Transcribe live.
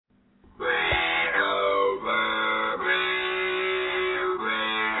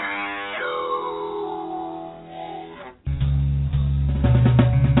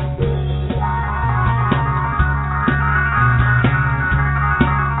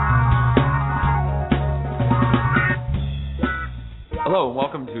Hello and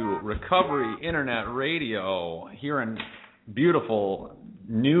welcome to Recovery Internet Radio here in beautiful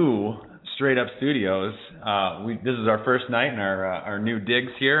new Straight Up Studios. This is our first night in our new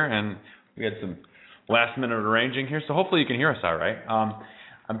digs here, and we had some last minute arranging here, so hopefully you can hear us all right.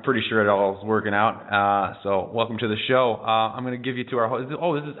 I'm pretty sure it all is working out. So welcome to the show. I'm going to give you to our host.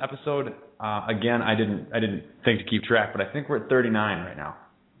 Oh, this is episode again. I didn't think to keep track, but I think we're at 39 right now.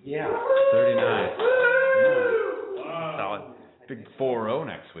 Yeah, 39. Solid. Big 4-0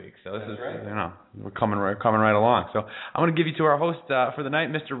 next week, so this is right. We're coming right along. So I'm going to give you to our host for the night,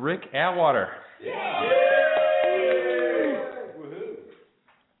 Mr. Rick Atwater. Yeah. Woohoo!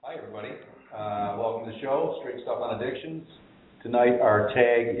 Hi everybody. Welcome to the show, Straight Stuff on Addictions. Tonight our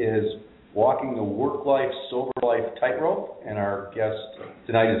tag is Walking the Work Life, Sober Life Tightrope, and our guest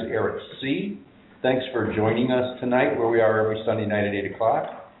tonight is Eric C. Thanks for joining us tonight, where we are every Sunday night at 8 o'clock.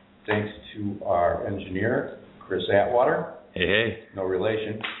 Thanks to our engineer, Chris Atwater. Hey. No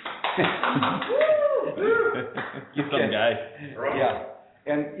relation. Some guy. Yeah.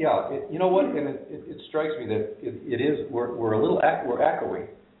 And you know what? And it strikes me that it is we're echoey,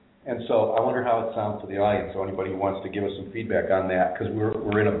 and so I wonder how it sounds to the audience. So anybody who wants to give us some feedback on that, because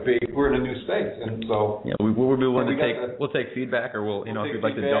we're in a new space, and so we'll be willing to we'll take feedback, or if you'd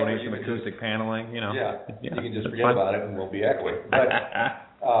like to donate some acoustic paneling, you can just forget about it, and we'll be echoey. But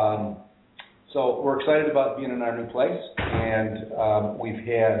so we're excited about being in our new place, and we've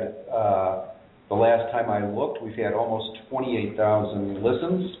had, the last time I looked, we've had almost 28,000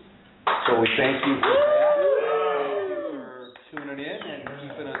 listens. So we thank you for that. Thank you for tuning in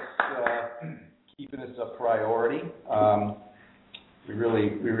and keeping us a priority. We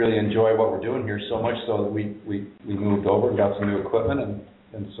really enjoy what we're doing here so much so that we moved over and got some new equipment,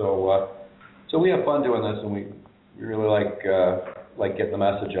 and so we have fun doing this, and we really like getting the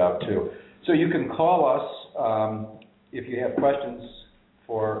message out too. So you can call us if you have questions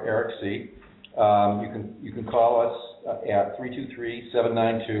for Eric C. You can call us at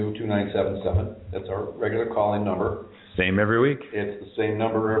 323-792-2977. That's our regular call-in number. Same every week. It's the same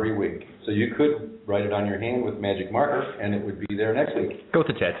number every week. So you could write it on your hand with magic marker, and it would be there next week. Go with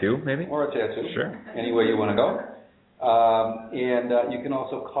a tattoo, maybe. Or a tattoo. Sure. Any way you want to go. And you can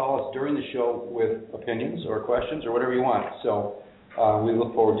also call us during the show with opinions or questions or whatever you want. So we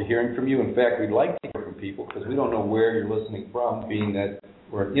look forward to hearing from you. In fact, we'd like to hear from people because we don't know where you're listening from, being that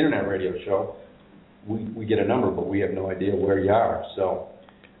we're an internet radio show. We get a number, but we have no idea where you are. So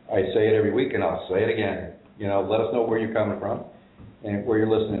I say it every week, and I'll say it again. Let us know where you're coming from and where you're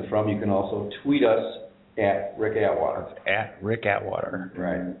listening from. You can also tweet us at Rick Atwater. At Rick Atwater.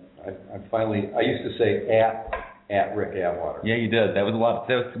 Right. I used to say at Rick Atwater. Yeah, you did. That was a lot.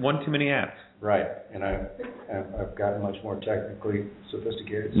 That was one too many apps. Right, and I've gotten much more technically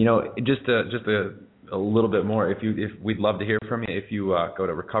sophisticated. Just a little bit more. If we'd love to hear from you. If you go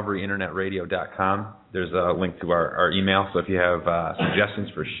to recoveryinternetradio.com, there's a link to our email. So if you have suggestions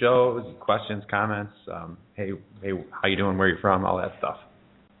for shows, questions, comments, hey, how you doing? Where you from? All that stuff.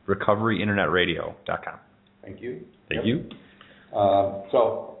 recoveryinternetradio.com. Thank you. Thank you.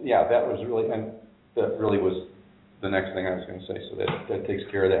 That really was the next thing I was going to say, so that takes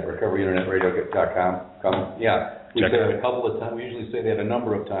care of that. recoveryinternetradio.com. We say it a couple of times. We usually say that a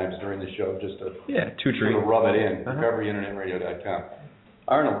number of times during the show, just to sort of rub it in. recoveryinternetradio.com.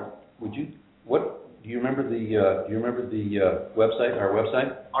 Arnold, do you remember the website? Our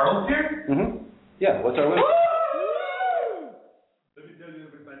website? Arnold here? Mm-hmm. Yeah. What's our website? Let me tell you,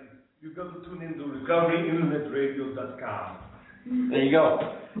 everybody. You got to tune in to recoveryinternetradio.com. There you go.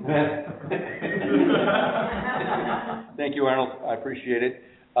 Thank you, Arnold. I appreciate it.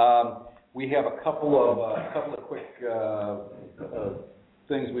 We have a couple of quick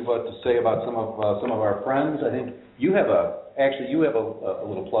things we'd like to say about some of our friends. I think you have a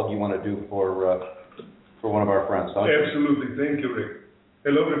little plug you want to do for one of our friends, don't you? Absolutely. Thank you, Rick.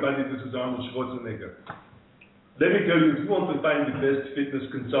 Hello, everybody. This is Arnold Schwarzenegger. Let me tell you, if you want to find the best fitness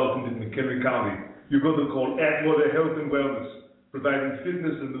consultant in McHenry County, you're going to call Atwater Health and Wellness, providing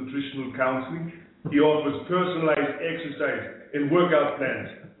fitness and nutritional counseling. He offers personalized exercise and workout plans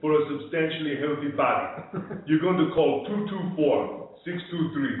for a substantially healthy body. You're going to call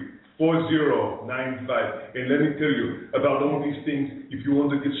 224-623-4095. And let me tell you about all these things. If you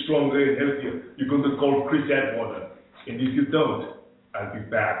want to get stronger and healthier, you're going to call Chris Atwater. And if you don't, I'll be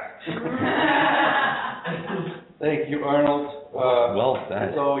back. Thank you, Arnold. Well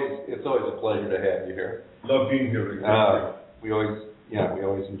said. It's always a pleasure to have you here. Love being here, Rick. We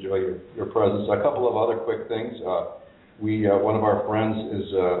always enjoy your presence. A couple of other quick things. One of our friends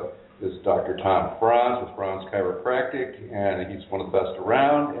is Dr. Tom Franz with Franz Chiropractic, and he's one of the best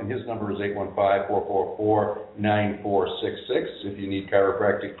around, and his number is 815-444-9466. If you need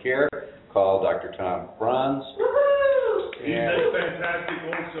chiropractic care, call Dr. Tom Franz. That's fantastic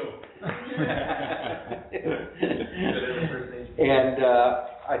also. And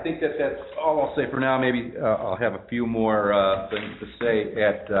I think that's all I'll say for now. Maybe I'll have a few more things to say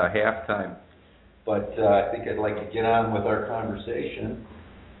at halftime. But I think I'd like to get on with our conversation,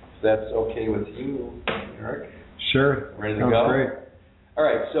 if that's okay with you, Eric. Sure. Ready to go? Great. All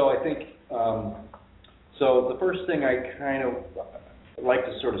right, so I think, so the first thing I kind of like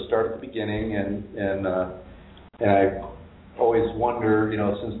to sort of start at the beginning, and I always wonder,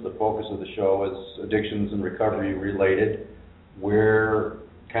 since the focus of the show is addictions and recovery related, where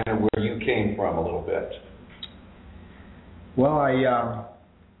you came from a little bit. Well,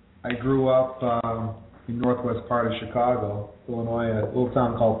 I grew up in northwest part of Chicago, Illinois, a little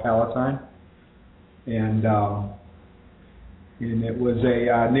town called Palatine, and it was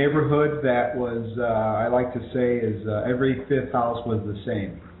a neighborhood that was, I like to say, is every fifth house was the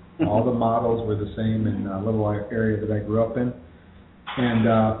same. All the models were the same in the little area that I grew up in. And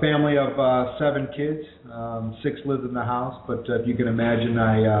a family of 7 kids, 6 lived in the house, but if you can imagine,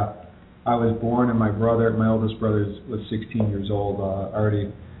 I was born and my oldest brother was 16 years old,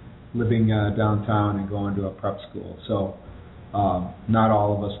 already living downtown and going to a prep school. So not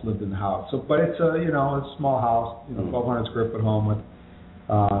all of us lived in the house. So, but it's a small house, 1,200 square foot home with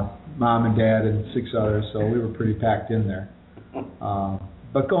mom and dad and 6 others. So we were pretty packed in there.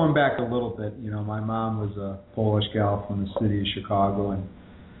 But going back a little bit, my mom was a Polish gal from the city of Chicago, and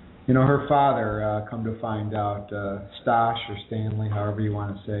her father, come to find out, Stash or Stanley, however you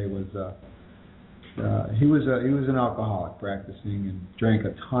want to say, was he was an alcoholic practicing and drank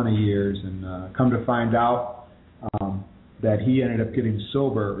a ton of years, and come to find out that he ended up getting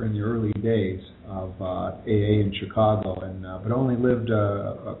sober in the early days of AA in Chicago, and but only lived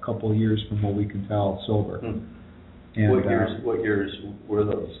a couple of years from what we can tell sober. And, what years were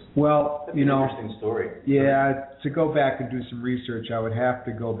those? Well, That's an interesting story. Yeah, to go back and do some research, I would have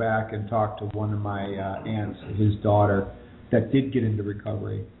to go back and talk to one of my aunts, his daughter, that did get into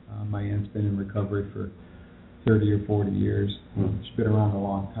recovery. My aunt's been in recovery for 30 or 40 years. She's been around a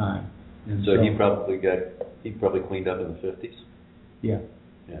long time. And so he probably cleaned up in the 50s? Yeah.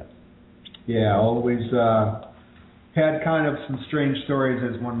 Yeah. Yeah, always had kind of some strange stories,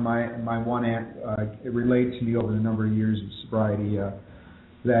 as my one aunt relayed to me over the number of years of sobriety,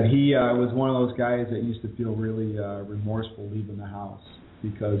 that he was one of those guys that used to feel really remorseful leaving the house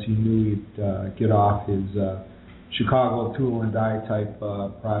because he knew he'd get off his Chicago tool and die type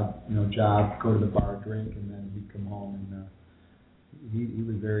job, go to the bar, drink, and then he'd come home, and he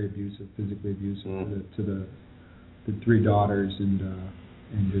was very abusive, physically abusive to the 3 daughters and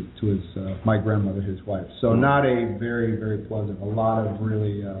to his my grandmother, his wife. So not a very, very pleasant. A lot of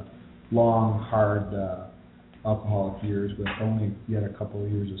really long, hard alcoholic years with only yet a couple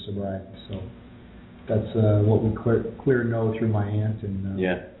of years of sobriety. So that's what we clear know through my aunt, and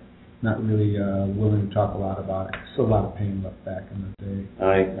not really willing to talk a lot about it. Still a lot of pain left back in the day.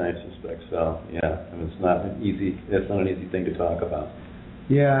 I suspect so. Yeah, I mean, it's not an easy thing to talk about.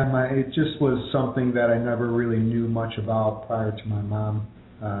 Yeah, it just was something that I never really knew much about prior to my mom.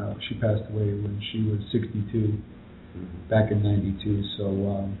 She passed away when she was 62, back in '92.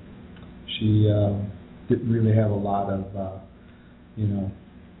 So she didn't really have a lot of,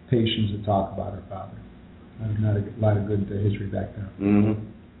 patience to talk about her father. Not a lot of good history back then. Mm-hmm.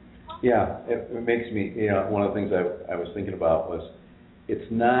 Yeah, it makes me. One of the things I was thinking about was,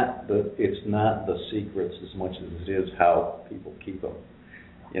 it's not the secrets as much as it is how people keep them.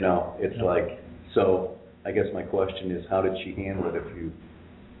 It's like, so I guess my question is, how did she handle it if you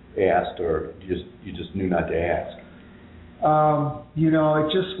asked, or you just knew not to ask?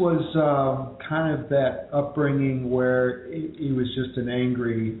 It just was kind of that upbringing where he was just an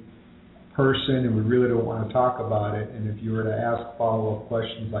angry person, and we really don't want to talk about it. And if you were to ask follow-up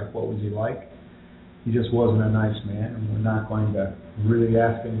questions like, what was he like? He just wasn't a nice man, and we're not going to really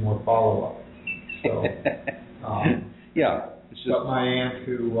ask any more follow-up. So, yeah. But my aunt,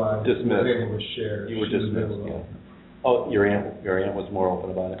 who was able to share, you were dismissed. Yeah. Oh, your aunt was more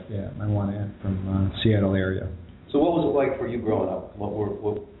open about it. Yeah, my one aunt from Seattle area. So, what was it like for you growing up? How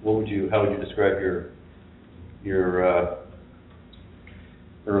would you describe your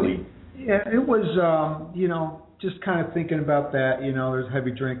early? Yeah, it was just kind of thinking about that. There's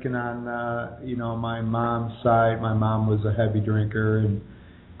heavy drinking on my mom's side. My mom was a heavy drinker, and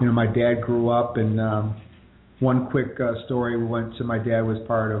my dad grew up and. One quick story, my dad was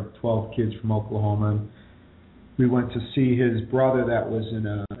part of 12 kids from Oklahoma. And we went to see his brother that was in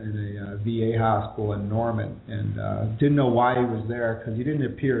a VA hospital in Norman, and didn't know why he was there because he didn't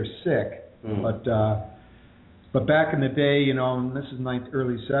appear sick. But back in the day, and this is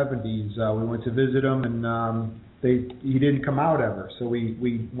early 70s, we went to visit him, and he didn't come out ever. So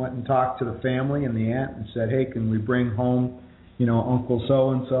we went and talked to the family and the aunt and said, hey, can we bring home, Uncle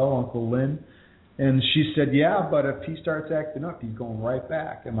so-and-so, Uncle Lynn? And she said, yeah, but if he starts acting up, he's going right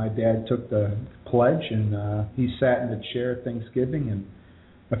back. And my dad took the pledge, and he sat in the chair at Thanksgiving. And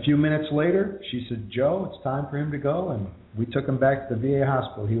a few minutes later, she said, Joe, it's time for him to go. And we took him back to the VA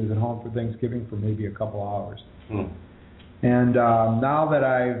hospital. He was at home for Thanksgiving for maybe a couple hours. And now that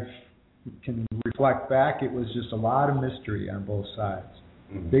I can reflect back, it was just a lot of mystery on both sides.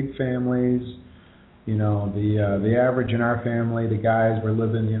 Big families. The average in our family, the guys were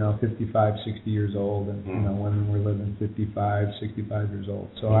living, 55, 60 years old, and women were living 55, 65 years old.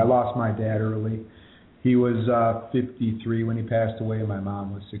 So I lost my dad early. He was 53 when he passed away, and my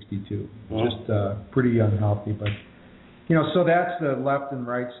mom was 62. Just pretty unhealthy, but so that's the left and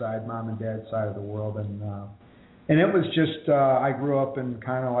right side, mom and dad's side of the world, and it was just I grew up in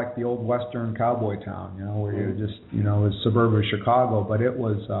kind of like the old Western cowboy town, where you're just it was suburban Chicago, but it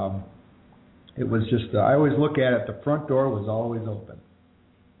was just, I always look at it, the front door was always open.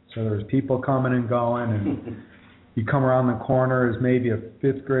 So there was people coming and going, and you come around the corner as maybe a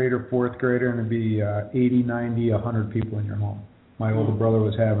fifth grader, fourth grader, and it'd be 80, 90, 100 people in your home. My older brother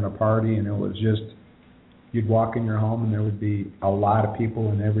was having a party, and it was just, you'd walk in your home, and there would be a lot of people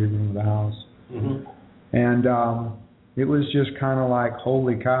in every room of the house. And it was just kind of like,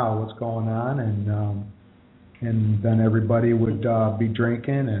 holy cow, what's going on? And then everybody would be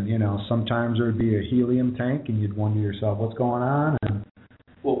drinking, and sometimes there would be a helium tank, and you'd wonder to yourself, what's going on? And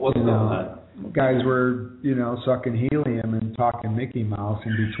what's going on? Guys were sucking helium and talking Mickey Mouse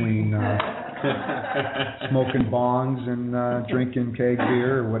in between, smoking bongs and drinking keg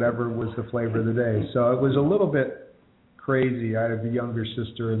beer or whatever was the flavor of the day. So it was a little bit crazy. I have a younger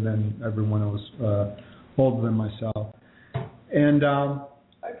sister, and then everyone was older than myself, and.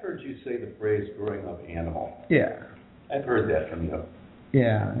 I've heard you say the phrase "growing up animal." Yeah. I've heard that from you.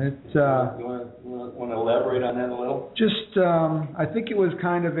 Yeah. You want to elaborate on that a little? Just, I think it was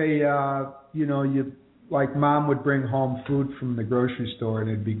kind of a, you like mom would bring home food from the grocery store and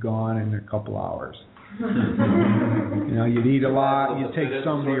it'd be gone in a couple hours. You'd eat a lot. You'd take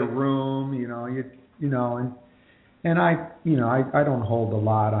some to your room. And I don't hold a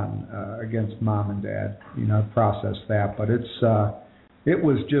lot on against mom and dad. I've processed that, but it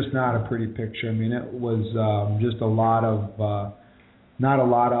was just not a pretty picture. I mean, it was just a lot of, not a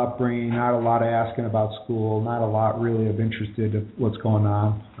lot of upbringing, not a lot of asking about school, not a lot really of interested in what's going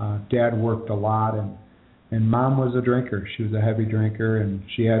on. Dad worked a lot, and mom was a drinker. She was a heavy drinker, and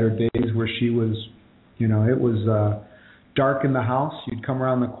she had her days where she was, it was dark in the house. You'd come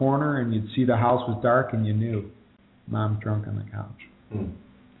around the corner, and you'd see the house was dark, and you knew mom drunk on the couch.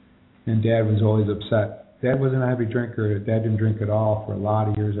 And Dad was always upset. Dad wasn't a heavy drinker. Dad didn't drink at all for a lot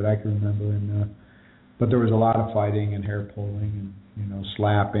of years that I can remember. But there was a lot of fighting and hair pulling and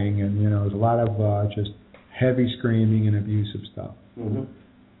slapping, and there was a lot of just heavy screaming and abusive stuff.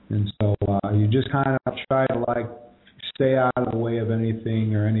 And so you just kind of try to stay out of the way of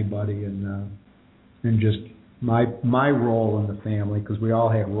anything or anybody, and just my role in the family, because we all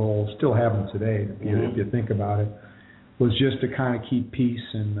had roles, still have them today. If you think about it, was just to kind of keep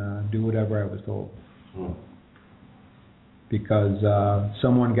peace and do whatever I was told. Because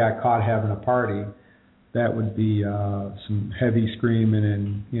someone got caught having a party, that would be some heavy screaming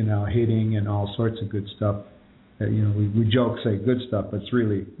and hitting and all sorts of good stuff. We joke, say good stuff, but it's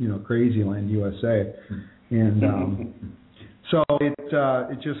really crazy land USA, and so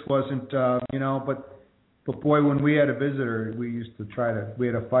it just wasn't but boy, when we had a visitor, we used to we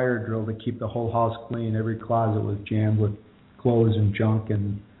had a fire drill to keep the whole house clean. Every closet was jammed with clothes and junk,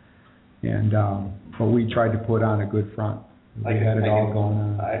 but we tried to put on a good front. We had it all going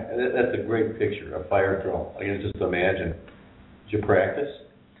on. That's a great picture, a fire drill. I can just imagine. Did you practice?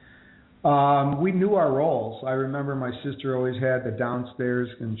 We knew our roles. I remember my sister always had the downstairs,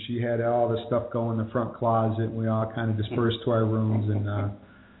 and she had all the stuff go in the front closet. And we all kind of dispersed to our rooms,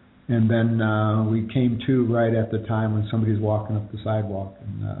 and then we came to right at the time when somebody's walking up the sidewalk,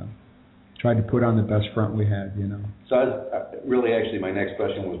 and tried to put on the best front we had. So really, actually, my next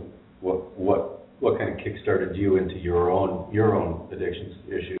question was what kind of kick-started you into your own addictions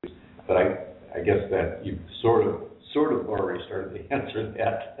issues? But I guess that you sort of already started to answer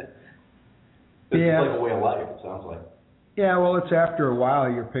that. It's like a way of life, it sounds like. Yeah, well, it's after a while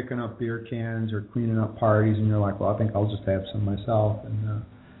you're picking up beer cans or cleaning up parties, and you're like, well, I think I'll just have some myself.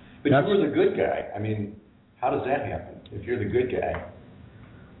 But you were the good guy. I mean, how does that happen if you're the good guy?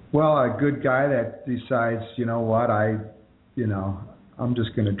 Well, a good guy that decides, you know what, I'm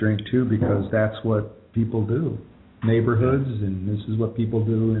just going to drink too because that's what people do. Neighborhoods, and this is what people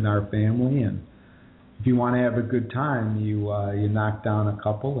do in our family. And if you want to have a good time, you knock down a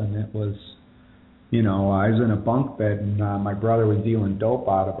couple. And it was, I was in a bunk bed, and my brother was dealing dope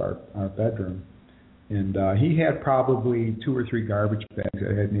out of our bedroom. And he had probably 2 or 3 garbage bags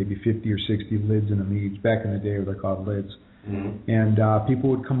that had maybe 50 or 60 lids in them each. Back in the day, they're called lids. Mm-hmm. And people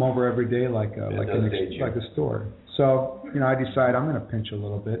would come over every day like a store. So, I decided I'm going to pinch a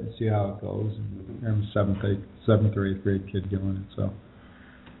little bit and see how it goes. And I'm a 7th or 8th grade kid doing it. So,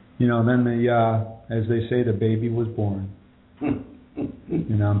 then as they say, the baby was born.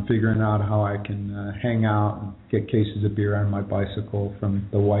 I'm figuring out how I can hang out and get cases of beer on my bicycle from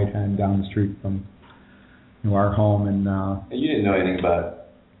the White Hen down the street from our home. And you didn't know anything about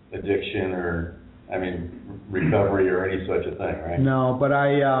addiction or, recovery or any such a thing, right? No, but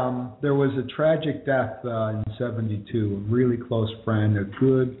there was a tragic death in '72. A really close friend, a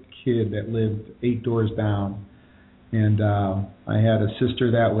good kid that lived 8 doors down. And I had a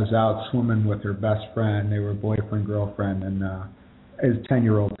sister that was out swimming with her best friend. They were boyfriend, girlfriend, and as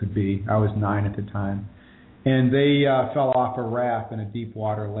 10-year-old could be. I was 9 at the time. And they fell off a raft in a deep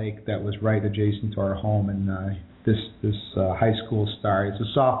water lake that was right adjacent to our home. And this high school star, he's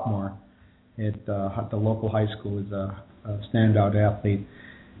a sophomore at the local high school, is a standout athlete.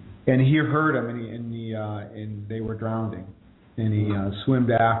 And he heard him, and they were drowning. And he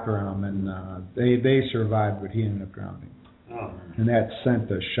swam after him, and they survived, but he ended up drowning. Oh. And that sent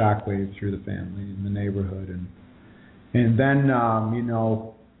a shockwave through the family and the neighborhood. And then,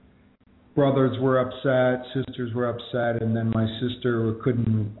 brothers were upset, sisters were upset, and then my sister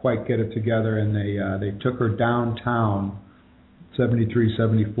couldn't quite get it together, and they took her downtown, 73,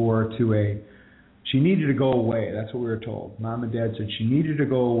 74, she needed to go away. That's what we were told. Mom and Dad said she needed to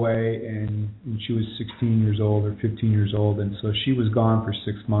go away, and she was 16 years old or 15 years old, and so she was gone for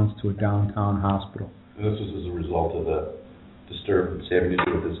 6 months to a downtown hospital. And this was as a result of the disturbance having to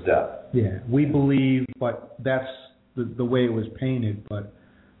do with his death. Yeah, we believe, but that's the way it was painted, but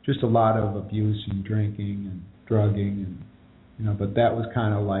just a lot of abuse and drinking and drugging, and but that was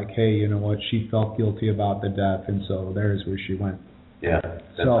kind of like, hey, you know what, she felt guilty about the death, and so there's where she went. Yeah,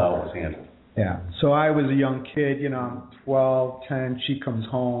 that's how it was handled. Yeah, so I was a young kid, I'm 12, 10, she comes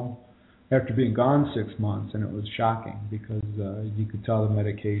home after being gone 6 months, and it was shocking because you could tell the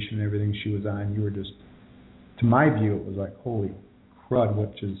medication and everything she was on, you were just, to my view, it was like, holy crud,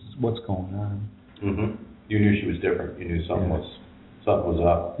 what's going on? Mm-hmm. You knew she was different. You knew something was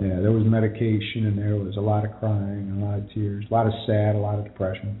up. Yeah, there was medication, and there was a lot of crying, a lot of tears, a lot of sad, a lot of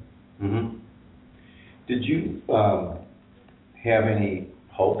depression. Mm-hmm. Did you have any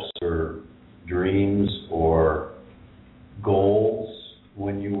hopes or dreams or goals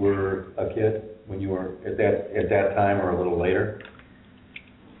when you were a kid? When you were at that time or a little later?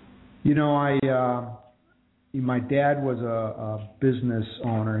 My dad was a business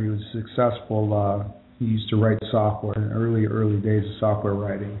owner. He was successful. He used to write software in early days of software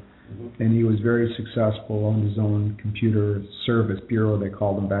writing. Mm-hmm. And he was very successful, owned his own computer service bureau, they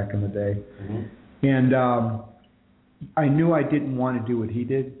called them back in the day. Mm-hmm. And I knew I didn't want to do what he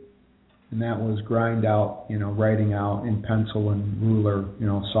did, and that was grind out, writing out in pencil and ruler,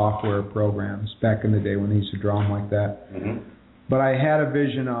 software programs back in the day when they used to draw them like that. Mm-hmm. But I had a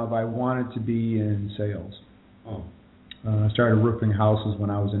vision of I wanted to be in sales. Oh. I started roofing houses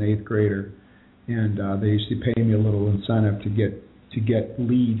when I was an 8th grader. And they used to pay me a little incentive to get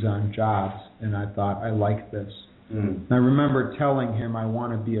leads on jobs, and I thought, I like this. Mm. And I remember telling him I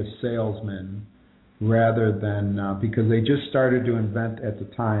want to be a salesman rather than, because they just started to invent at the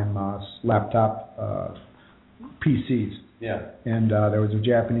time laptop PCs. Yeah. And there was a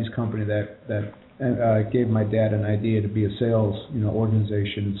Japanese company that gave my dad an idea to be a sales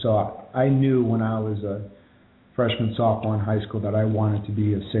organization. And so I knew when I was a freshman, sophomore in high school that I wanted to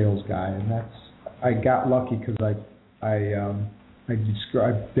be a sales guy, and I got lucky because I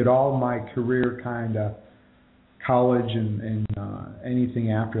did all my career kind of college and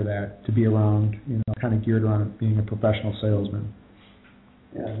anything after that to be around, kind of geared around being a professional salesman.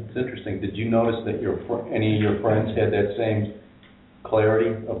 Yeah, it's interesting. Did you notice that any of your friends had that same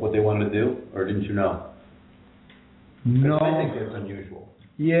clarity of what they wanted to do, or didn't you know? No. I think that's unusual.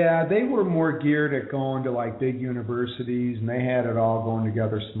 Yeah, they were more geared at going to like big universities, and they had it all going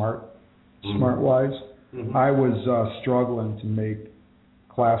together smart-wise. Mm-hmm. I was struggling to make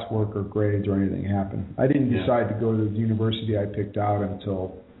classwork or grades or anything happen. I didn't decide to go to the university I picked out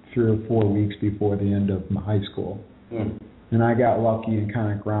until 3 or 4 weeks before the end of my high school. Mm. And I got lucky and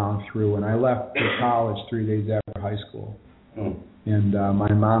kind of ground through, and I left for college 3 days after high school. And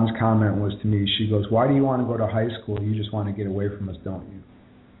my mom's comment was to me, she goes, "Why do you want to go to high school? You just want to get away from us, don't you?"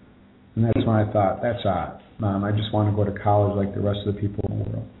 And that's when I thought, that's odd, Mom. I just want to go to college like the rest of the people in the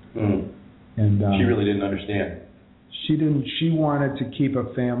world. And she really didn't understand. She didn't. She wanted to keep a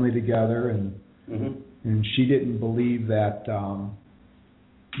family together, and she didn't believe that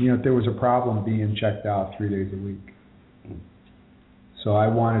if there was a problem being checked out 3 days a week. So I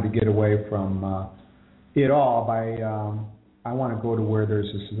wanted to get away from it all by. I want to go to where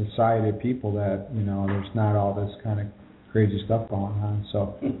there's a society of people that there's not all this kind of crazy stuff going on.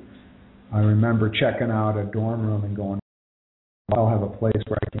 So I remember checking out a dorm room and going, I'll have a place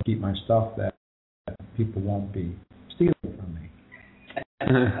where I can keep my stuff that people won't be stealing from me.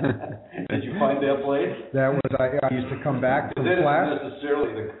 Did you find that place? That was, I used to come back from class. That class. isn't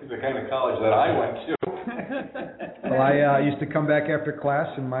necessarily the kind of college that I went to. Well, I used to come back after class,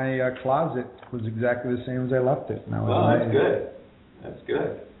 and my closet was exactly the same as I left it. Well, that's good. That's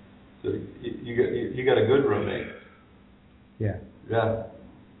good. So you got a good roommate. Yeah. Yeah.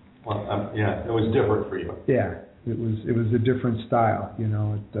 Well, yeah, it was different for you. Yeah, it was a different style. It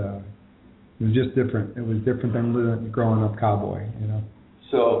was just different. It was different than growing up cowboy.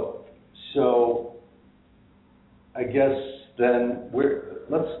 So I guess then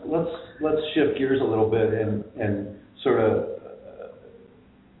let's shift gears a little bit and sort of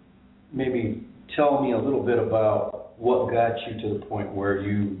maybe tell me a little bit about what got you to the point where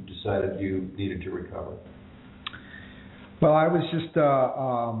you decided you needed to recover. Well, I was just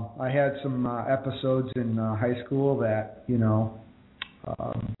I had some episodes in high school that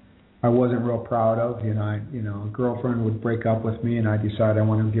I wasn't real proud of. A girlfriend would break up with me, and I decided I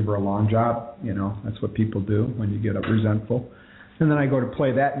wanted to give her a lawn job. That's what people do when you get up resentful. And then I go to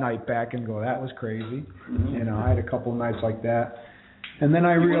play that night back and go, that was crazy. I had a couple of nights like that. And then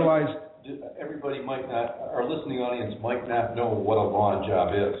I realized... Everybody our listening audience might not know what a lawn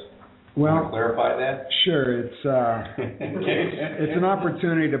job is. Well, can you clarify that? Sure. It's an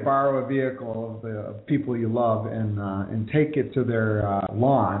opportunity to borrow a vehicle of people you love and take it to their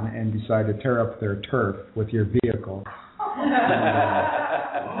lawn and decide to tear up their turf with your vehicle.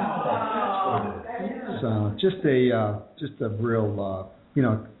 So just a real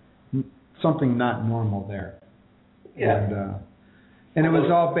something not normal there. Yeah. And it was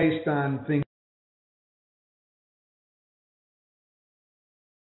all based on things.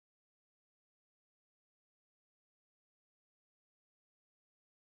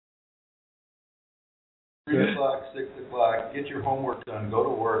 3 o'clock, 6 o'clock, get your homework done, go to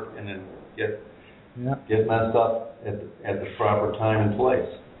work, and then get messed up at the proper time and place.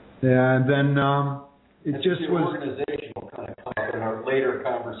 Yeah, and then it That's just was organizational kind of come up in our later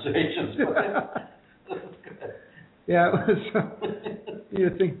conversations. Yeah, it was. You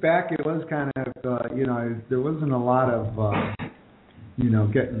think back, it was kind of there wasn't a lot of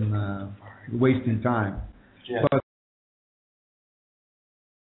getting wasting time. Yeah. But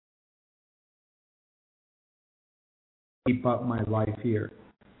keep up my life here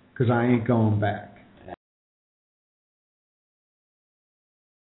because I ain't going back.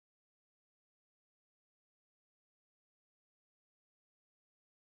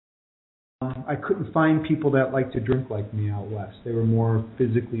 I couldn't find people that liked to drink like me out west. They were more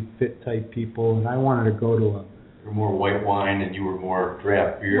physically fit type people, and I wanted to go to a... You were more white wine, and you were more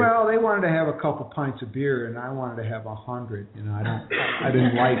draft beer. Well, they wanted to have a couple pints of beer, and I wanted to have 100. I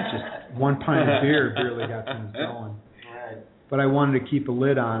didn't like just 1 pint of beer. Barely got things going. Right. But I wanted to keep a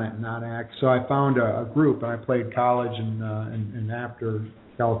lid on it and not act. So I found a group, and I played college, and after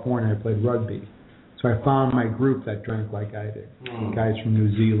California, I played rugby. So I found my group that drank like I did. Guys from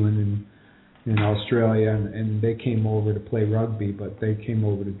New Zealand and in Australia, and they came over to play rugby, but they came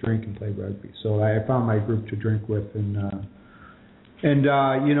over to drink and play rugby. So I found my group to drink with, and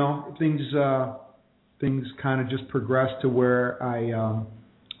things kind of just progressed to where I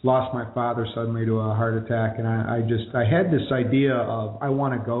lost my father suddenly to a heart attack, and I had this idea of I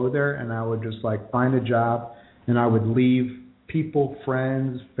want to go there, and I would just like find a job, and I would leave people,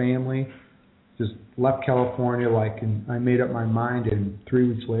 friends, family. Just left California, and I made up my mind, and 3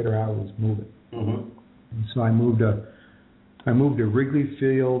 weeks later I was moving. Mm-hmm. And so I moved to Wrigley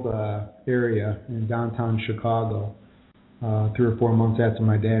Field area in downtown Chicago 3 or 4 months after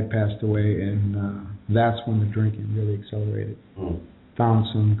my dad passed away, and that's when the drinking really accelerated. Mm-hmm. Found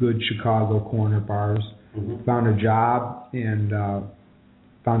some good Chicago corner bars, found a job, and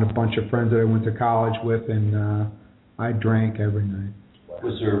found a bunch of friends that I went to college with, and I drank every night.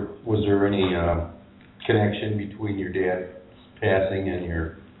 Was there any connection between your dad's passing and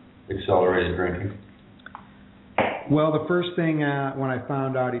your accelerated drinking? Well, the first thing when I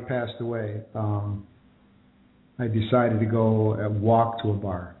found out he passed away, I I decided to go walk to a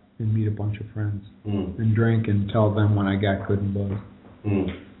bar and meet a bunch of friends and drink and tell them when I got good and buzzed.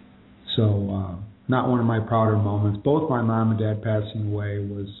 So not one of my prouder moments. Both my mom and dad passing away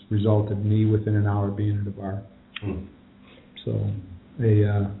resulted in me within an hour being at a bar. So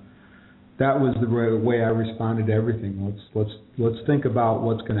that was the way I responded to everything. Let's think about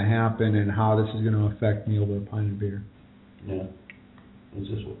what's going to happen and how this is going to affect me over a pint of beer. Yeah, it's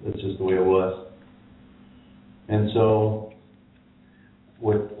just the way it was. And so,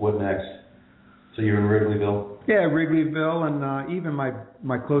 what next? So you're in Wrigleyville? Yeah, Wrigleyville, and even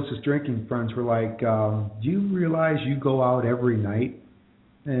my closest drinking friends were like, "Do you realize you go out every night?"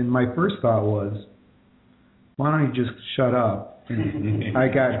 And my first thought was, "Why don't you just shut up?" I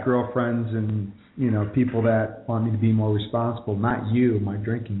got girlfriends and people that want me to be more responsible. Not you, my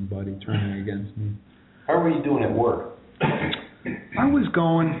drinking buddy, turning against me. How were you doing at work? I was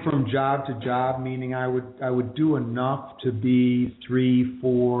going from job to job, meaning I would do enough to be 3,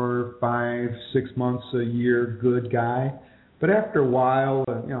 4, 5, 6 months a year good guy. But after a while,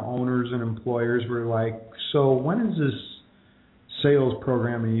 owners and employers were like, "So when is this sales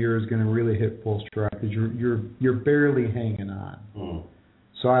program of yours going to really hit full stride? Because you're barely hanging on."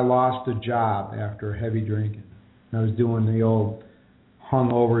 So I lost a job after heavy drinking. I was doing the old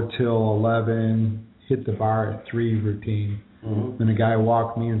hungover till 11, hit the bar at 3 routine. Then a guy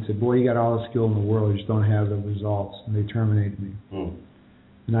walked me and said, "Boy, you got all the skill in the world, you just don't have the results." And they terminated me.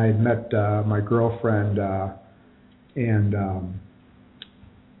 And I had met my girlfriend, and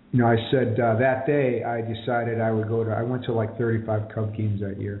I said that day I decided I would I went to like 35 Cub games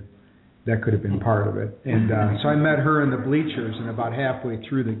that year. That could have been part of it. And so I met her in the bleachers, and about halfway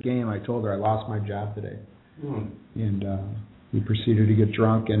through the game I told her I lost my job today. And we proceeded to get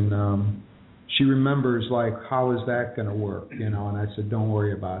drunk, and she remembers, like, "How is that going to work?" And I said, "Don't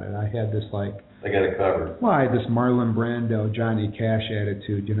worry about it." I had this, like... I got it covered. Well, I had this Marlon Brando, Johnny Cash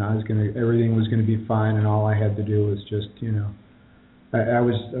attitude. Everything was going to be fine, and all I had to do was just,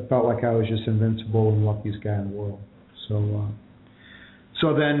 I felt like I was just invincible and luckiest guy in the world.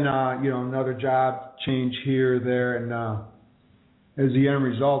 So then, another job change here, there, and as the end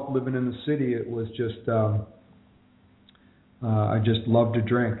result, living in the city, it was just... I just loved to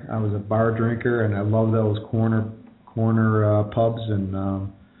drink. I was a bar drinker, and I loved those corner pubs.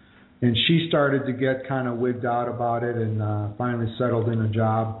 And she started to get kind of wigged out about it, and finally settled in a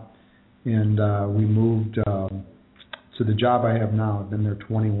job. And we moved to the job I have now. I've been there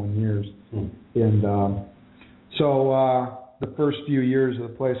 21 years. And so the first few years of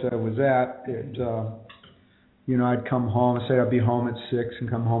the place I was at, I'd come home. I said I'd be home at 6 and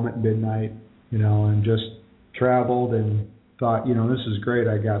come home at midnight. And just traveled and thought, this is great.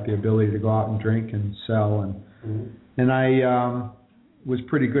 I got the ability to go out and drink and sell, and I was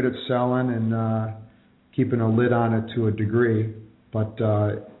pretty good at selling and keeping a lid on it to a degree. But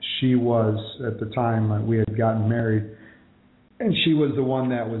she was, at the time, we had gotten married, and she was the one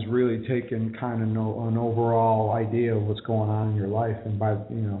that was really taking kind of an overall idea of what's going on in your life. And by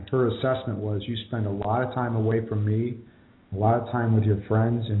her assessment was, you spend a lot of time away from me, a lot of time with your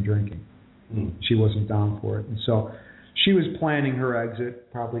friends and drinking. She wasn't down for it, and so she was planning her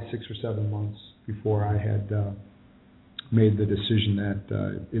exit probably 6 or 7 months before I had made the decision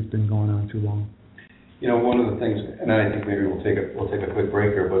that it's been going on too long. One of the things, and I think maybe we'll take a quick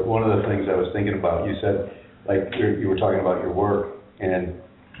break here, but one of the things I was thinking about, you said, like, you were talking about your work, and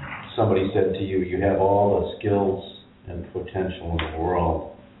somebody said to you, you have all the skills and potential in the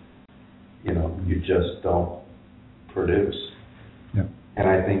world, you just don't produce. Yeah. And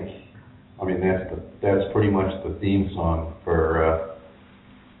I think, that's pretty much the theme song for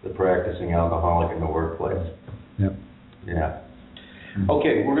the practicing alcoholic in the workplace. Yep. Yeah.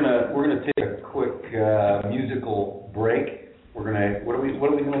 Okay, we're gonna take a quick musical break. What are we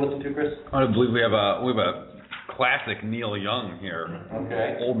gonna listen to, Chris? I believe we have a classic Neil Young here.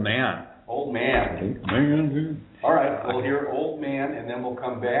 Okay. Old Man. Old Man. All right, we'll hear Old Man, and then we'll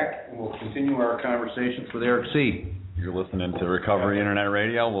come back and we'll continue our conversations with Eric C. You're listening to Recovery Internet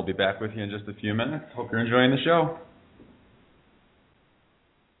Radio. We'll be back with you in just a few minutes. Hope you're enjoying the show.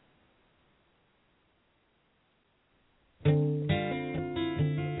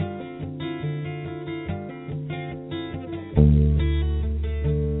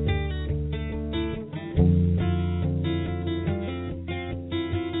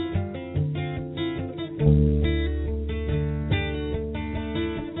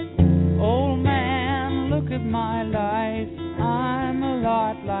 My life, I'm a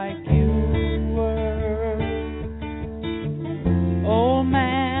lot like you were. Oh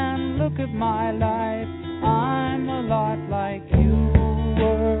man, look at my life, I'm a lot like you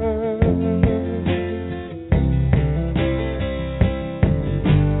were.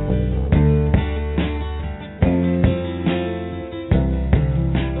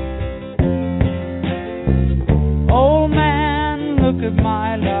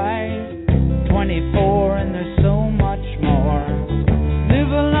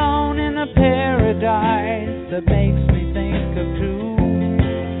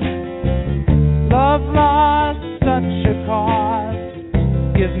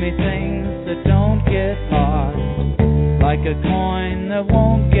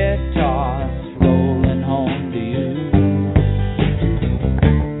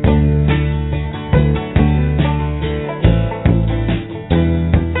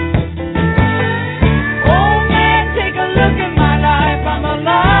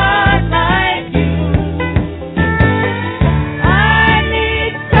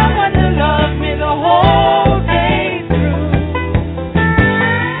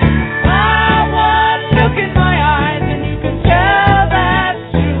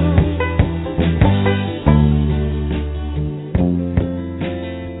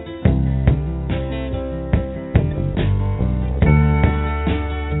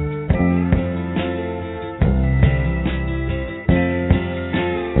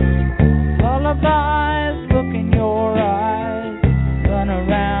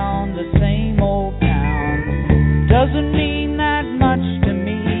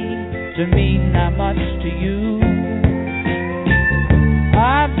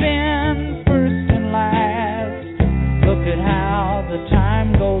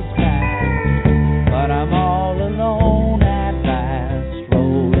 goes past, but I'm all alone at last,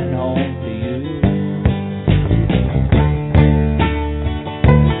 rolling home to you.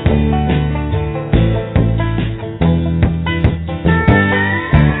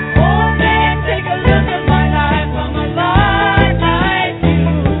 Oh man, take a look at my life, I'm a lot like you.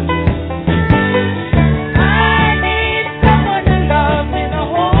 I need someone to love me the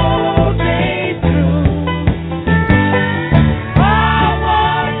whole day through.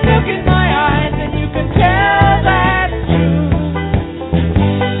 Look in my eyes and you can tell that's true.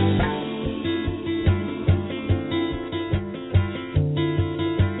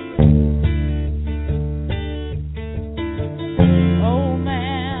 Oh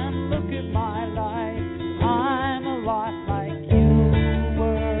man, look at my life, I'm a lot like you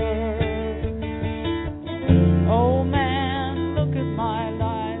were. Oh man, look at my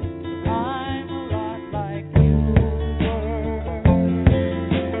life, I'm a lot like you were.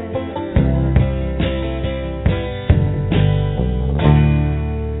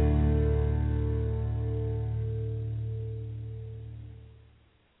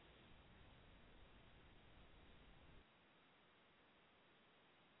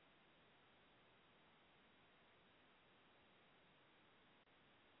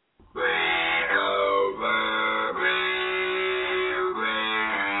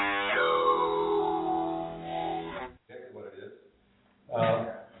 What it is.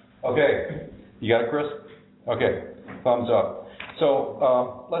 Okay, you got it, Chris? Okay, thumbs up.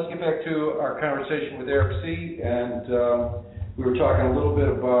 So let's get back to our conversation with Eric C. And we were talking a little bit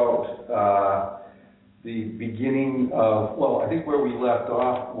about the beginning of, well, I think where we left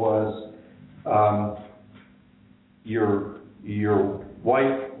off was your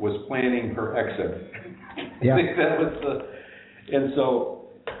wife was planning her exit. Yeah. I think that was the, and so,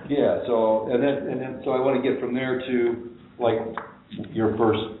 yeah, so, and then, so I want to get from there to, like, your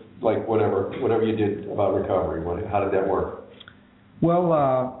first, like, whatever you did about recovery. How did that work? Well,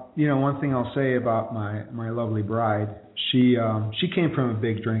 one thing I'll say about my lovely bride, she came from a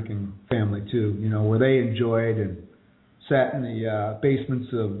big drinking family too, where they enjoyed and sat in the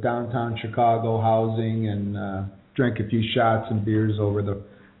basements of downtown Chicago housing and drank a few shots and beers over the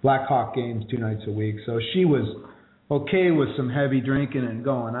Blackhawk games 2 nights a week. So she was okay with some heavy drinking and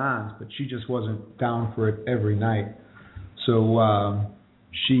going on, but she just wasn't down for it every night. So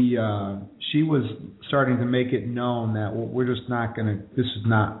she was starting to make it known that we're just not gonna. This is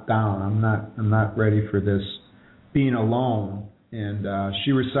not down. I'm not ready for this being alone. And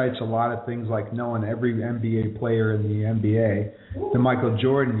she recites a lot of things like knowing every NBA player in the NBA, the Michael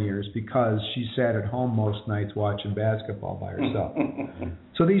Jordan years, because she sat at home most nights watching basketball by herself.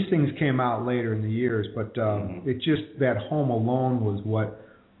 So these things came out later in the years, but it just, that home alone was what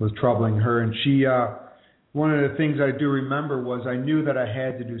was troubling her. And she, one of the things I do remember was I knew that I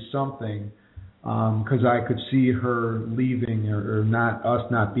had to do something because I could see her leaving or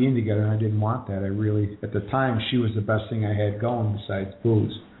us not being together, and I didn't want that. I really, at the time, she was the best thing I had going besides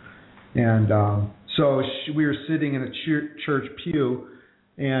booze. And so we were sitting in a church pew,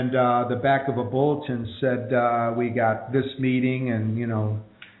 and the back of a bulletin said we got this meeting, and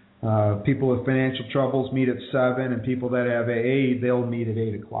people with financial troubles meet at 7, and people that have AA, they'll meet at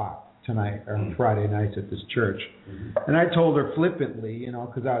 8 o'clock tonight or on Friday nights at this church. And I told her flippantly,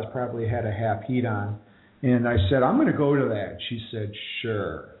 because I was probably had a half heat on, and I said, I'm going to go to that. She said,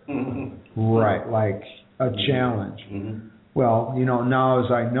 sure. Right, like a challenge. Well, now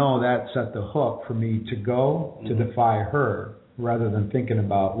as I know, that set the hook for me to go to defy her rather than thinking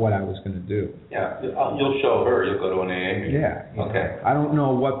about what I was going to do. Yeah, you'll show her. You'll go to an AA meeting. Yeah. Okay. I don't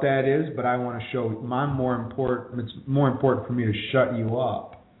know what that is, but I want to show. It's more important for me to shut you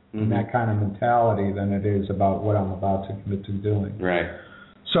up. And that kind of mentality than it is about what I'm about to commit to doing. Right.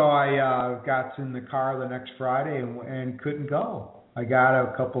 So I got in the car the next Friday and couldn't go. I got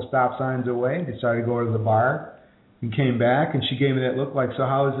a couple stop signs away, decided to go to the bar, and came back, and she gave me that look like, so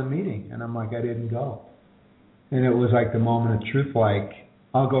how was the meeting? And I'm like, I didn't go. And it was like the moment of truth, like,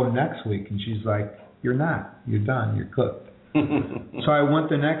 I'll go next week. And she's like, you're not. You're done. You're cooked. So I went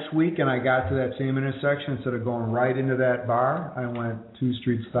the next week, and I got to that same intersection. Instead of going right into that bar, I went 2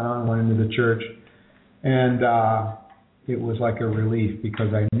 streets down, went into the church, and it was like a relief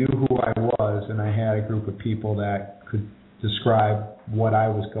because I knew who I was, and I had a group of people that could describe what I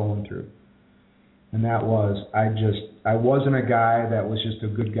was going through. And that was, I wasn't a guy that was just a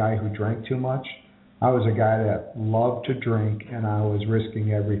good guy who drank too much. I was a guy that loved to drink, and I was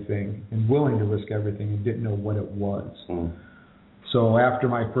risking everything and willing to risk everything and didn't know what it was. So after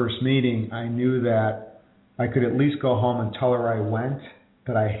my first meeting, I knew that I could at least go home and tell her I went,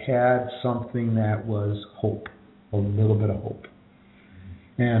 but I had something that was hope, a little bit of hope.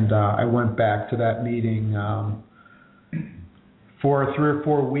 And I went back to that meeting for 3 or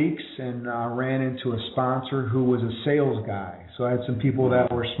 4 weeks and ran into a sponsor who was a sales guy. So I had some people that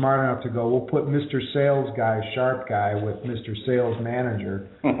were smart enough to go, we'll put Mr. Sales Guy, Sharp Guy, with Mr. Sales Manager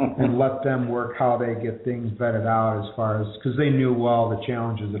and let them work how they get things vetted out as far as, because they knew all the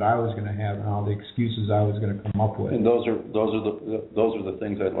challenges that I was going to have and all the excuses I was going to come up with. And those are the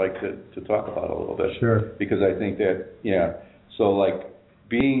things I'd like to talk about a little bit. Sure. Because I think that, so like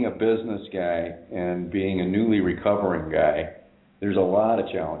being a business guy and being a newly recovering guy, there's a lot of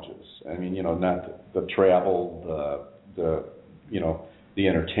challenges. I mean, not the travel, the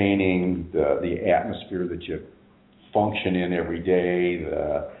entertaining, the atmosphere that you function in every day,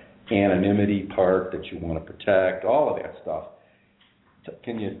 the anonymity part that you want to protect, all of that stuff.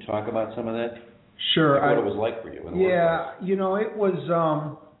 Can you talk about some of that? Sure. Like what it was like for you in the workplace? It was,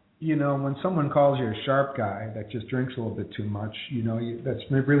 when someone calls you a sharp guy that just drinks a little bit too much, that's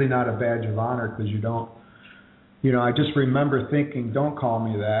really not a badge of honor because you don't. I just remember thinking, don't call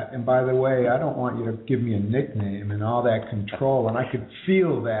me that. And by the way, I don't want you to give me a nickname and all that control. And I could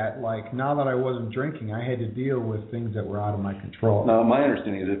feel that, like, now that I wasn't drinking, I had to deal with things that were out of my control. Now, my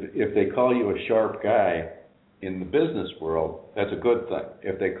understanding is if they call you a sharp guy in the business world, that's a good thing.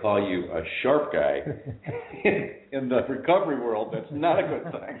 If they call you a sharp guy in the recovery world, that's not a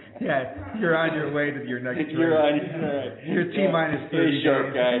good thing. Yeah, you're on your way to your next drink. You're T-minus 30 days.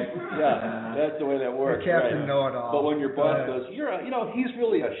 Sharp guy. Yeah, that's the way that works. You're Captain Know-It-All. But when your boss goes, he's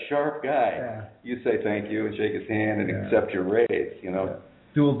really a sharp guy, you say thank you and shake his hand and accept your raise, Yeah.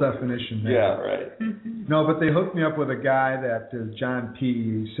 Dual definition there. Yeah, right. No, but they hooked me up with a guy that is John P.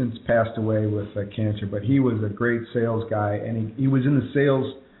 He's since passed away with cancer, but he was a great sales guy, and he was in the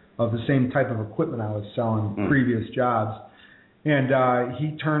sales of the same type of equipment I was selling previous jobs. And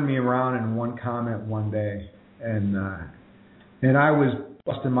he turned me around in one comment one day, and I was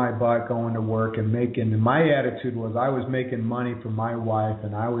busting my butt going to work and my attitude was I was making money for my wife,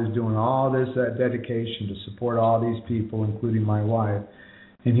 and I was doing all this dedication to support all these people, including my wife.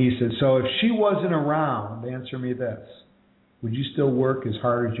 And he said, so if she wasn't around, answer me this, would you still work as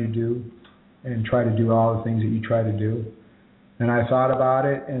hard as you do and try to do all the things that you try to do? And I thought about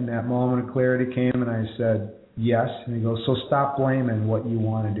it, and that moment of clarity came, and I said, yes. And he goes, so stop blaming what you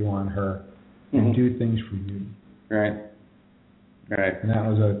want to do on her and do things for you. Right. And that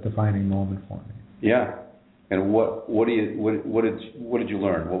was a defining moment for me. Yeah. And what did you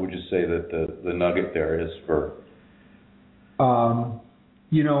learn? What would you say that the nugget there is for?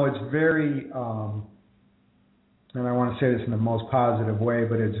 It's very, and I want to say this in the most positive way,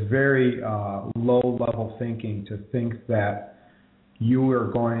 but it's very low-level thinking to think that you are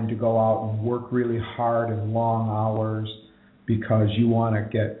going to go out and work really hard and long hours because you want to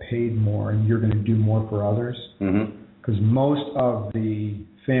get paid more and you're going to do more for others. Because most of the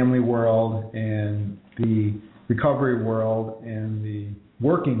family world and the recovery world and the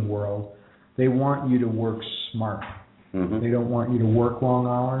working world, they want you to work smart. They don't want you to work long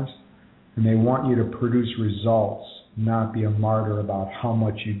hours, and they want you to produce results, not be a martyr about how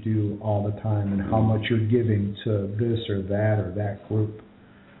much you do all the time and how much you're giving to this or that group.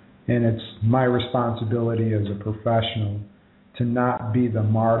 And it's my responsibility as a professional to not be the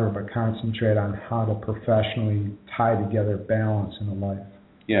martyr, but concentrate on how to professionally tie together balance in a life.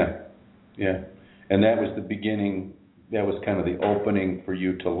 Yeah. And that was the beginning, that was kind of the opening for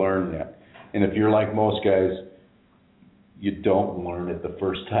you to learn that. And if you're like most guys, you don't learn it the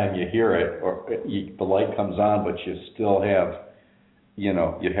first time you hear it, or the light comes on, but you still have, you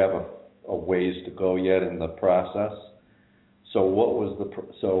have a ways to go yet in the process. So what was the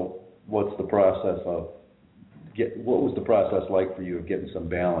process like for you of getting some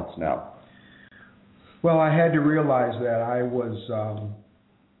balance now? Well, I had to realize that I was,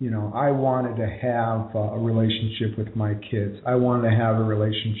 I wanted to have a relationship with my kids. I wanted to have a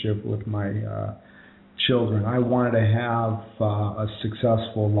relationship with my children. I wanted to have a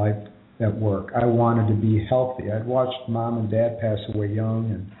successful life at work. I wanted to be healthy. I'd watched mom and dad pass away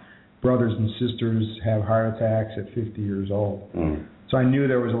young, and brothers and sisters have heart attacks at 50 years old. So I knew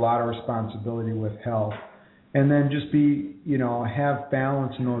there was a lot of responsibility with health. And then just be, have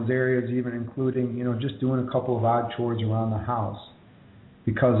balance in those areas, even including, just doing a couple of odd chores around the house.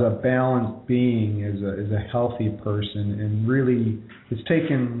 Because a balanced being is a healthy person, and really it's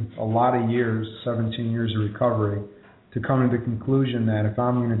taken a lot of years, 17 years of recovery, to come to the conclusion that if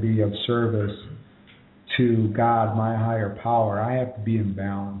I'm going to be of service to God, my higher power, I have to be in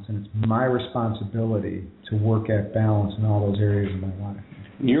balance, and it's my responsibility to work at balance in all those areas of my life.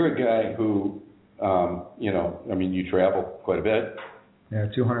 You're a guy who, you travel quite a bit. Yeah,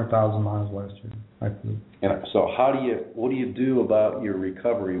 200,000 miles last year. I flew. And so what do you do about your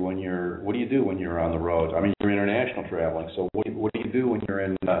recovery what do you do when you're on the road? I mean, you're international traveling, so what do you do when you're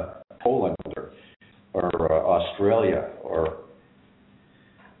in Poland or Australia or?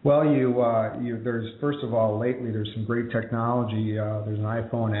 Well, there's, first of all, lately there's some great technology. There's an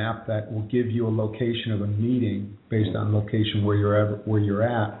iPhone app that will give you a location of a meeting based on location where you're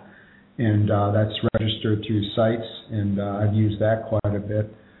at. And that's registered through sites, and I've used that quite a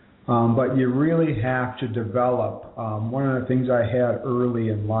bit. But you really have to develop. One of the things I had early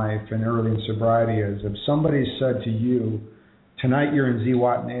in life and early in sobriety is if somebody said to you, tonight you're in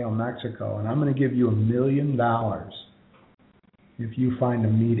Zihuatanejo, Mexico, and I'm going to give you $1 million if you find a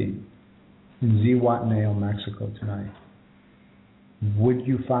meeting in Zihuatanejo, Mexico tonight. Would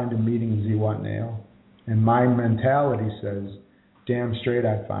you find a meeting in Zihuatanejo? And my mentality says, damn straight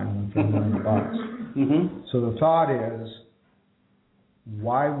I'd find one for $1 million. Mm-hmm. So the thought is,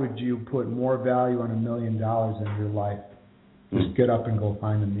 why would you put more value on $1 million in your life? Just get up and go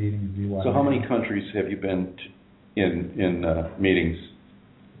find a meeting and do what. So how many countries have you been in meetings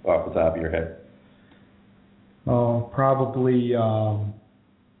off the top of your head? Oh, probably 8 or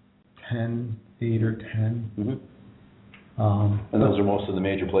 10. Mm-hmm. And those are most of the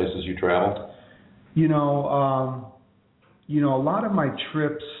major places you travel? A lot of my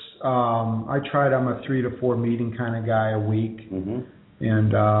trips, I'm a 3 to 4 meeting kind of guy a week. Mm-hmm.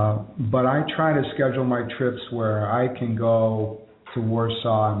 And but I try to schedule my trips where I can go to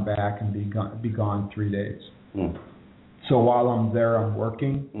Warsaw and back and be gone 3 days. Mm. So while I'm there, I'm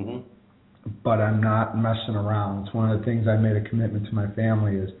working, mm-hmm. but I'm not messing around. It's one of the things I made a commitment to my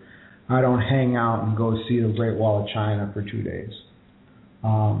family is I don't hang out and go see the Great Wall of China for 2 days.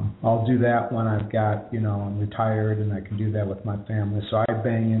 I'll do that when I've got, I'm retired and I can do that with my family. So I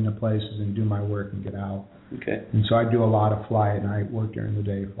bang into places and do my work and get out. Okay. And so I do a lot of fly at night, work during the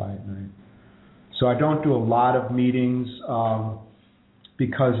day, fly at night. So I don't do a lot of meetings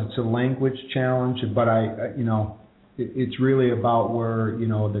because it's a language challenge, but it's really about where,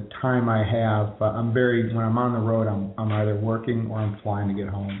 the time I have. When I'm on the road, I'm either working or I'm flying to get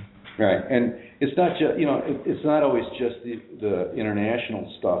home. Right, and it's not just, it's not always just the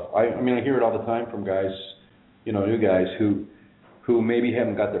international stuff. I mean, I hear it all the time from guys, new guys who maybe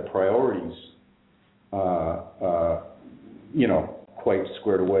haven't got their priorities, quite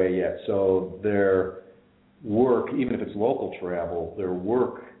squared away yet. So their work, even if it's local travel, their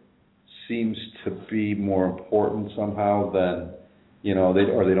work seems to be more important somehow than, they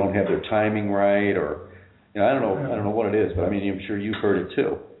don't have their timing right, or, I don't know what it is, but I mean, I'm sure you've heard it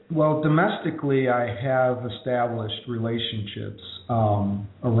too. Well, domestically, I have established relationships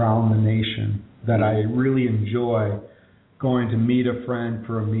around the nation that I really enjoy going to meet a friend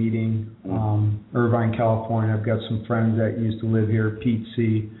for a meeting. Irvine, California, I've got some friends that used to live here, Pete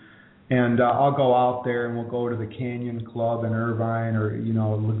C. And I'll go out there and we'll go to the Canyon Club in Irvine or,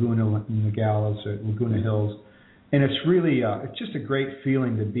 Laguna Nogales or Laguna Hills. And it's really, it's just a great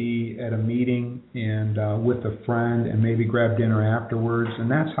feeling to be at a meeting and with a friend and maybe grab dinner afterwards. And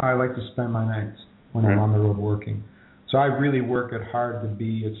that's how I like to spend my nights when I'm on the road working. So I really work it hard to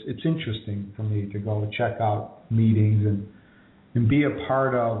be, it's interesting for me to go check out meetings and be a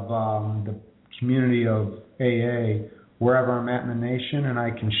part of the community of AA wherever I'm at in the nation, and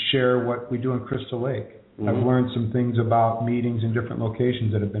I can share what we do in Crystal Lake. Mm-hmm. I've learned some things about meetings in different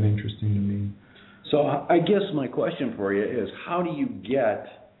locations that have been interesting to me. So I guess my question for you is, how do you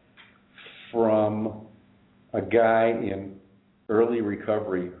get from a guy in early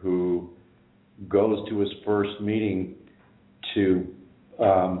recovery who goes to his first meeting to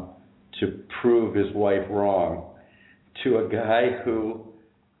prove his wife wrong to a guy who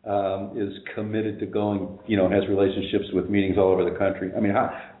is committed to going, has relationships with meetings all over the country? I mean,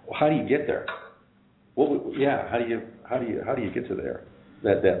 how do you get there? How do you get to there,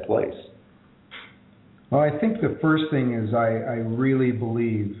 that place? Well, I think the first thing is I really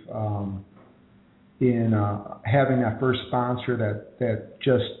believe in having that first sponsor that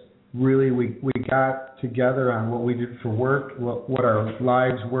just really we got together on what we did for work, what our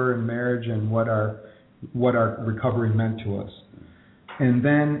lives were in marriage, and what our recovery meant to us. And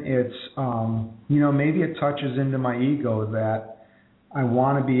then it's maybe it touches into my ego that I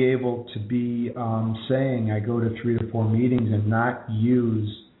want to be able to be saying I go to 3 to 4 meetings and not use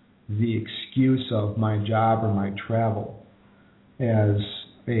the excuse of my job or my travel as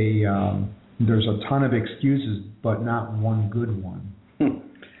there's a ton of excuses, but not one good one.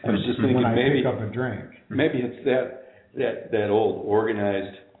 I was just thinking when maybe I pick up a drink. Maybe it's that old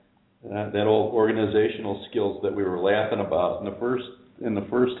organized, that old organizational skills that we were laughing about in the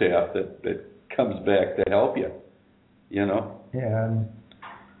first half that comes back to help you. Yeah,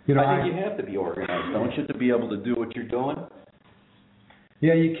 I think you have to be organized, don't you, to be able to do what you're doing?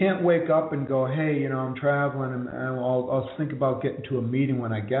 Yeah, you can't wake up and go, hey, I'm traveling, and I'll think about getting to a meeting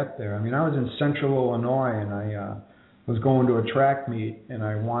when I get there. I mean, I was in Central Illinois, and I was going to a track meet, and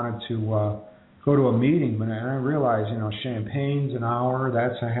I wanted to go to a meeting, but I realized, Champagne's an hour.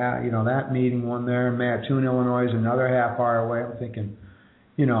 That's that meeting one there. Mattoon, Illinois is another half hour away. I'm thinking,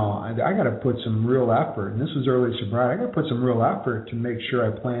 I got to put some real effort, and this was early sobriety. I got to put some real effort to make sure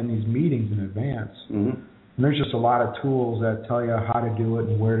I plan these meetings in advance. Mm-hmm. And there's just a lot of tools that tell you how to do it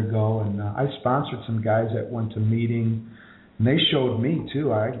and where to go. And I sponsored some guys that went to meeting, and they showed me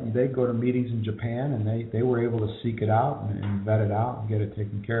too. They go to meetings in Japan, and they were able to seek it out and vet it out and get it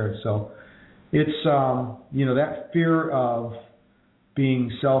taken care of. So it's that fear of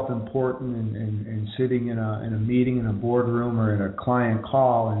being self-important and sitting in a meeting in a boardroom or in a client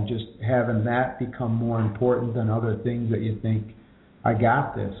call and just having that become more important than other things that you think, I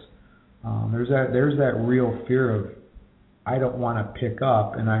got this. There's that real fear of, I don't want to pick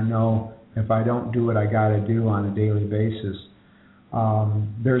up, and I know if I don't do what I got to do on a daily basis,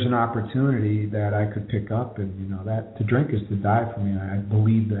 there's an opportunity that I could pick up, and that to drink is to die for me. I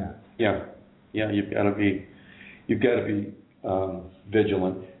believe that. Yeah, you've got to be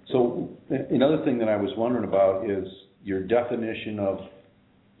vigilant. So another thing that I was wondering about is your definition of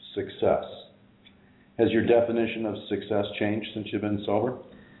success. Has your definition of success changed since you've been sober?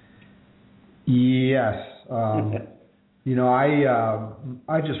 Yes. I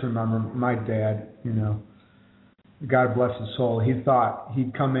just remember my dad, God bless his soul, he thought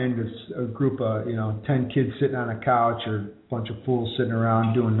he'd come into a group of, 10 kids sitting on a couch or a bunch of fools sitting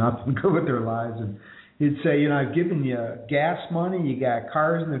around doing nothing good with their lives. And he'd say, I've given you gas money, you got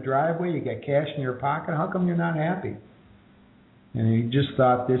cars in the driveway, you got cash in your pocket, how come you're not happy? And he just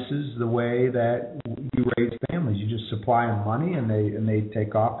thought this is the way that you raise families. You just supply them money, and they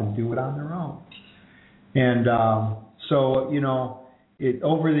take off and do it on their own. And so it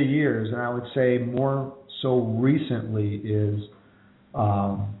over the years, and I would say more so recently is,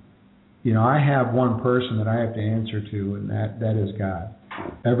 I have one person that I have to answer to, and that is God.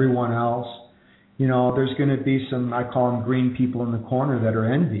 Everyone else, there's going to be some, I call them green people in the corner that are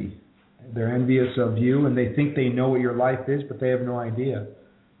envy. They're envious of you, and they think they know what your life is, but they have no idea.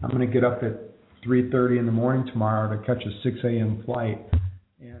 I'm going to get up at 3:30 in the morning tomorrow to catch a 6 a.m. flight,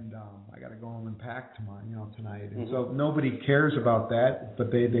 and I got to go home and pack tomorrow, tonight. And so nobody cares about that,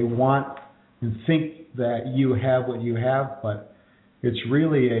 but they want and think that you have what you have, but it's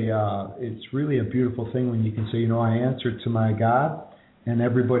really a beautiful thing when you can say, I answer to my God, and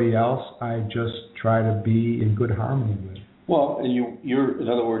everybody else I just try to be in good harmony with. Well, and you're in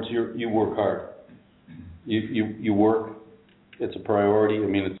other words, you work hard. You work. It's a priority. I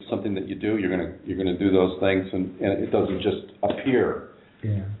mean, it's something that you do. You're gonna do those things, and it doesn't just appear.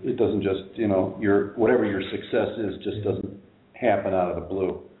 Yeah. It doesn't just whatever your success is just doesn't happen out of the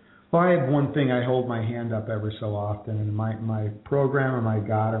blue. Well, I have one thing. I hold my hand up every so often, and my program or my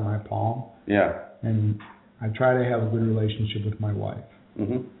God or my palm. Yeah. And I try to have a good relationship with my wife.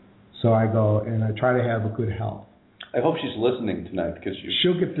 Mm-hmm. So I go and I try to have a good health. I hope she's listening tonight because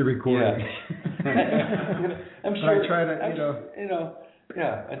she'll get the recording. Yeah. I'm sure. But I try to,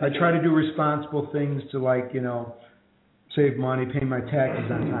 I try to do responsible things to save money, pay my taxes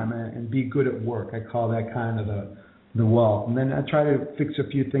on time, and be good at work. I call that kind of the wealth. And then I try to fix a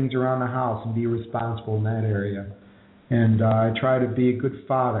few things around the house and be responsible in that area. And I try to be a good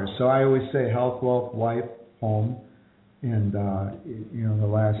father. So I always say health, wealth, wife, home, and the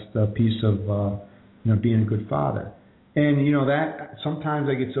last piece of being a good father. And that sometimes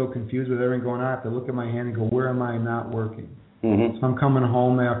I get so confused with everything going on. I have to look at my hand and go, where am I not working? Mm-hmm. So I'm coming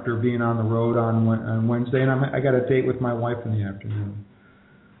home after being on the road on Wednesday, and I got a date with my wife in the afternoon.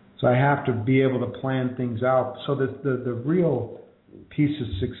 So I have to be able to plan things out. So the real piece of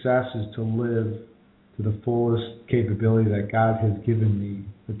success is to live to the fullest capability that God has given me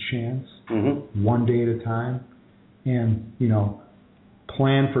the chance, one day at a time, and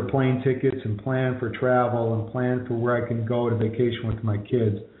plan for plane tickets and plan for travel and plan for where I can go to vacation with my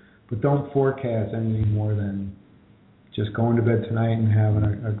kids, but don't forecast anything more than just going to bed tonight and having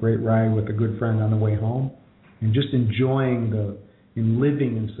a great ride with a good friend on the way home, and just enjoying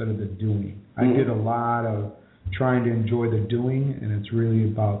living instead of the doing. I did a lot of trying to enjoy the doing, and it's really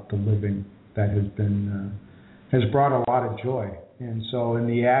about the living that has brought a lot of joy. And so in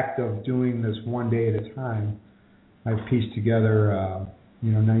the act of doing this one day at a time, I've pieced together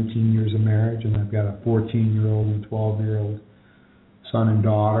 19 years of marriage, and I've got a 14-year-old and 12-year-old son and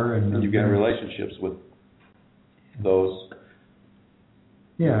daughter. And you've got relationships with those.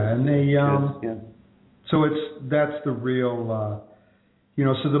 Yeah, and they. So that's the real.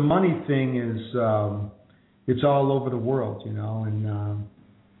 so the money thing is, it's all over the world, and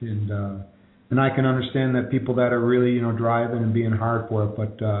I can understand that people that are really, driving and being hard for it,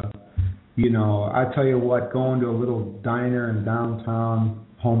 but, I tell you what, going to a little diner in downtown,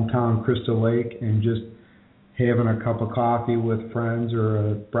 hometown Crystal Lake, and just having a cup of coffee with friends or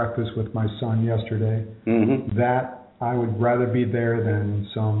a breakfast with my son yesterday, that I would rather be there than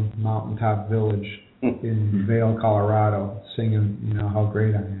some mountaintop village in Vail, Colorado, singing, how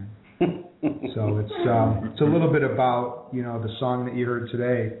great I am. So it's a little bit about, the song that you heard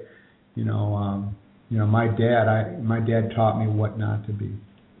today. My dad taught me what not to be.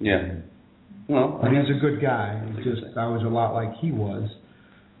 Yeah. Well, but he's a good guy. I was a lot like he was,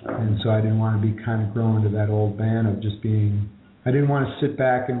 and so I didn't want to be kind of grown to that old man of just being. I didn't want to sit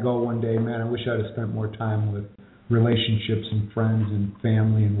back and go one day, man, I wish I'd have spent more time with relationships and friends and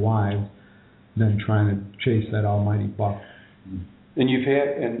family and wives than trying to chase that almighty buck. And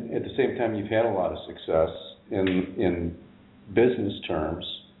at the same time, you've had a lot of success in business terms,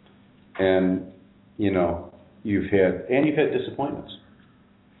 and you've had disappointments.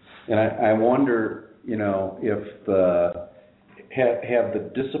 And I wonder, if have the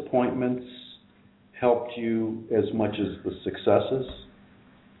disappointments helped you as much as the successes?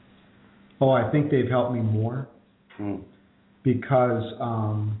 Oh, I think they've helped me more because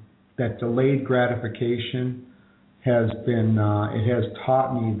that delayed gratification has been, it has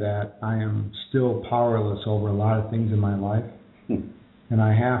taught me that I am still powerless over a lot of things in my life. And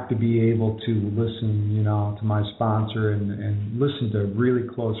I have to be able to listen, to my sponsor and listen to really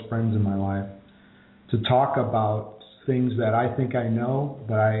close friends in my life to talk about things that I think I know,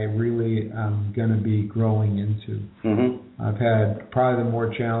 but I really am going to be growing into. I've had probably the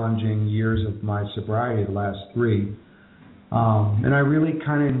more challenging years of my sobriety, the last 3. And I really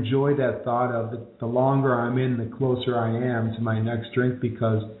kind of enjoy that thought of the longer I'm in, the closer I am to my next drink,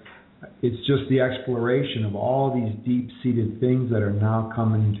 because it's just the exploration of all these deep-seated things that are now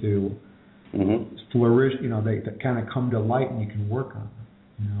coming to flourish. They kind of come to light, and you can work on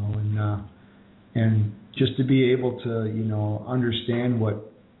them. And just to be able to, understand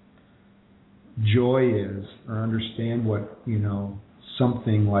what joy is, or understand what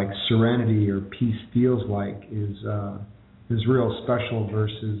something like serenity or peace feels like is real special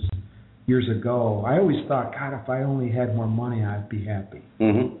versus years ago. I always thought, God, if I only had more money, I'd be happy.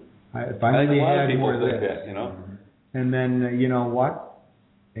 If I only had more of this, and then you know what?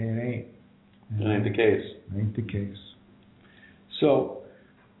 It ain't. It ain't the case. It ain't the case. So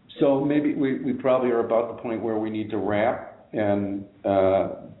maybe we probably are about the point where we need to wrap. And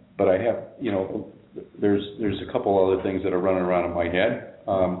but I have there's a couple other things that are running around in my head.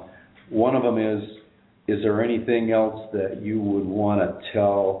 One of them is there anything else that you would want to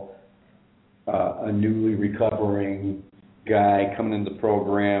tell a newly recovering guy coming into the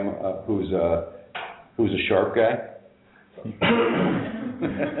program who's a sharp guy? Hey,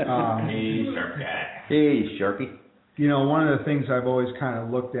 sharp guy. Hey, Sharpie. One of the things I've always kind of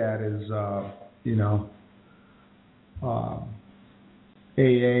looked at is,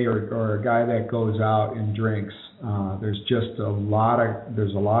 AA or a guy that goes out and drinks. There's just a lot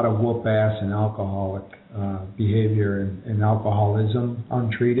of whoop ass and alcoholic behavior and alcoholism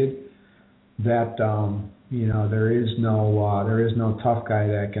untreated. That there is no tough guy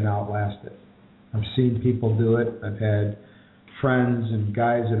that can outlast it. I've seen people do it. I've had friends and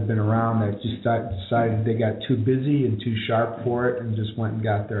guys that have been around that just decided they got too busy and too sharp for it and just went and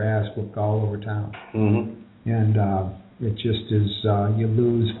got their ass whooped all over town. And it just is, you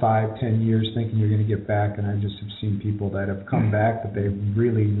lose 5-10 years thinking you're going to get back, and I just have seen people that have come back, but they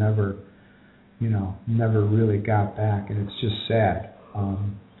really never really got back, and it's just sad.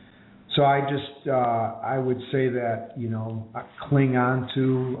 So I would say that, cling on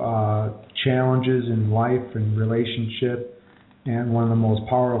to challenges in life and relationship. And one of the most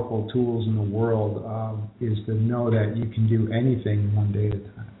powerful tools in the world is to know that you can do anything one day at a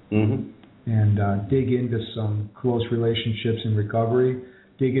time. And dig into some close relationships in recovery,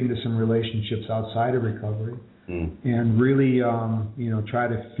 dig into some relationships outside of recovery, and really, try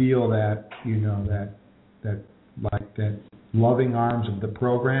to feel that, that loving arms of the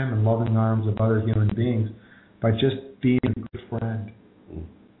program and loving arms of other human beings by just being a good friend.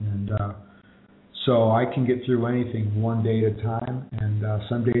 And so I can get through anything one day at a time. And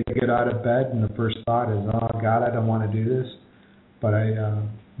some days I get out of bed and the first thought is, oh God, I don't want to do this.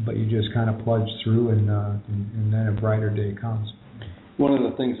 But you just kind of plunge through, and then a brighter day comes. One of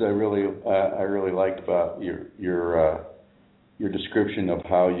the things I really liked about your description of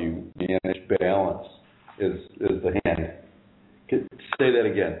how you manage balance is the hand. Say that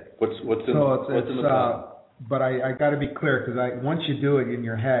again. What's in the but I got to be clear, because once you do it in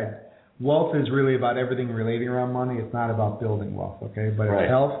your head, wealth is really about everything relating around money. It's not about building wealth, okay? But Right. it's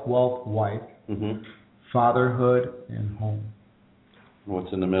health, wealth, wife, fatherhood, and home.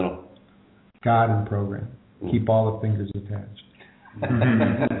 What's in the middle? God and program. Keep all the fingers attached.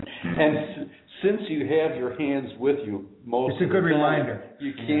 And since you have your hands with you most It's a of good the time, reminder.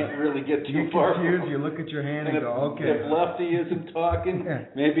 you can't really get too You far. confused, you look at your hand and go, okay. If Lefty isn't talking,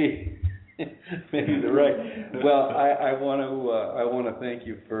 maybe they're right. Well, I want to thank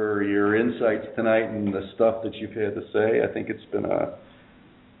you for your insights tonight and the stuff that you've had to say. I think it's been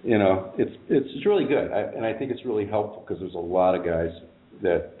it's really good, and I think it's really helpful because there's a lot of guys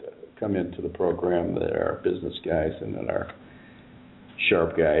that come into the program that are business guys and that are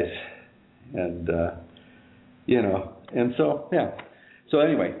sharp guys, and and so yeah. So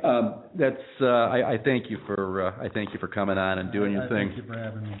anyway, that's I thank you for coming on and doing your thing. Thank you for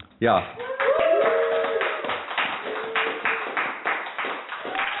having me. Yeah.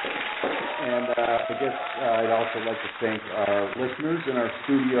 And I guess I'd also like to thank our listeners and our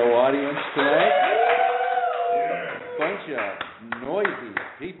studio audience tonight. Bunch of noisy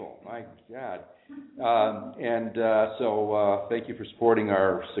people, my God. So thank you for supporting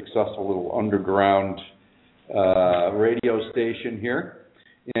our successful little underground radio station here.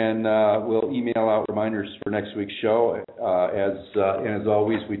 And we'll email out reminders for next week's show. As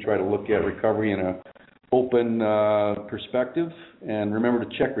always, we try to look at recovery in an open perspective. And remember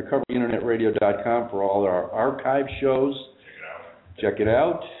to check recoveryinternetradio.com for all our archive shows. Check it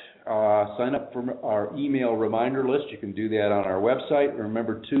out. Sign up for our email reminder list. You can do that on our website.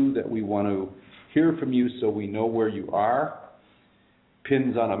 Remember, too, that we want to hear from you so we know where you are.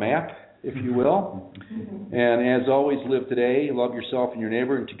 Pins on a map, if you will. And as always, live today, love yourself and your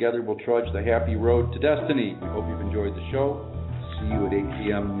neighbor, and together we'll trudge the happy road to destiny. We hope you've enjoyed the show. See you at 8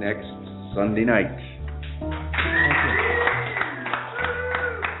 p.m. next Sunday night.